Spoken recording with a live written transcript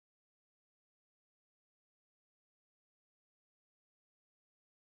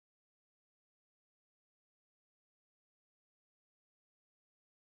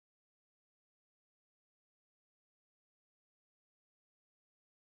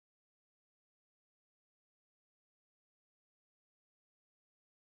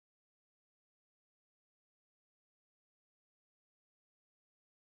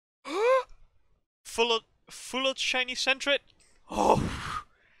full of shiny Sentret. Oh,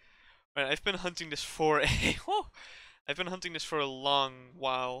 right, I've been hunting this for a I've been hunting this for a long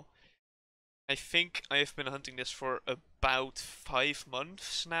while. I think I've been hunting this for about 5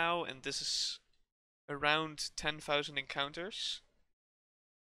 months now, and this is around 10,000 encounters.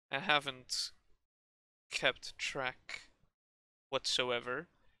 I haven't kept track whatsoever,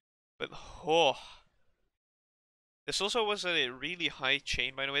 but oh, this also was a really high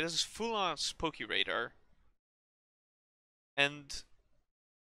chain, by the way. This is full on Poké Radar, and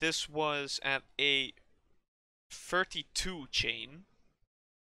this was at a 32 chain,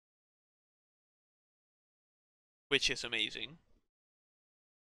 which is amazing.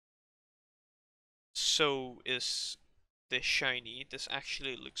 So is this shiny. This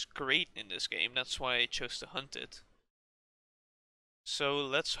actually looks great in this game. That's why I chose to hunt it. So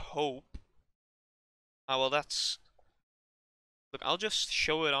let's hope. Ah, well, that's. Look, I'll just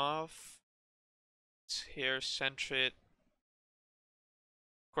show it off. It's here, Sentret.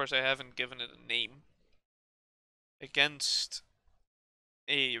 Of course, I haven't given it a name. Against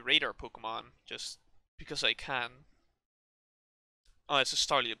a radar Pokemon, just because I can. Oh, it's a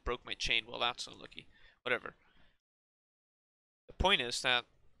Starly that broke my chain. Well, that's unlucky. Whatever. The point is that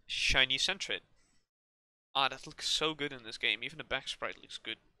shiny Sentret. Ah, that looks so good in this game. Even the back sprite looks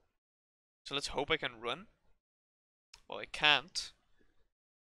good. So let's hope I can run. Well, I can't.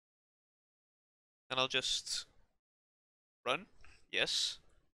 And I'll just run. Yes.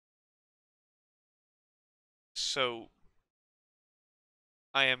 So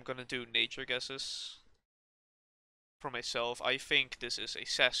I am gonna do nature guesses for myself. I think this is a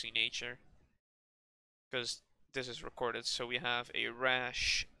sassy nature because this is recorded. So we have a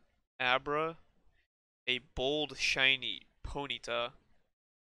rash Abra, a bold shiny Ponyta,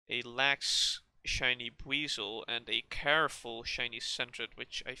 a lax shiny Buizel, and a careful shiny Sentret,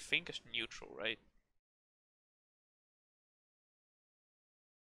 which I think is neutral, right?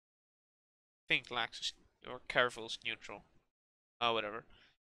 I think lax is, or careful is neutral. Oh, whatever.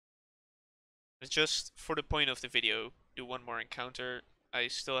 It's just for the point of the video, do one more encounter. I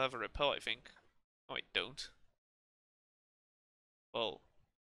still have a repel, I think. Oh, I don't. Well,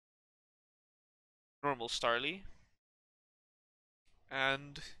 normal Starly.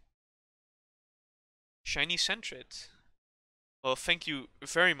 And shiny Sentret. Well, thank you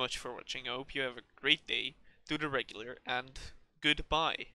very much for watching. I hope you have a great day. Do the regular, and goodbye.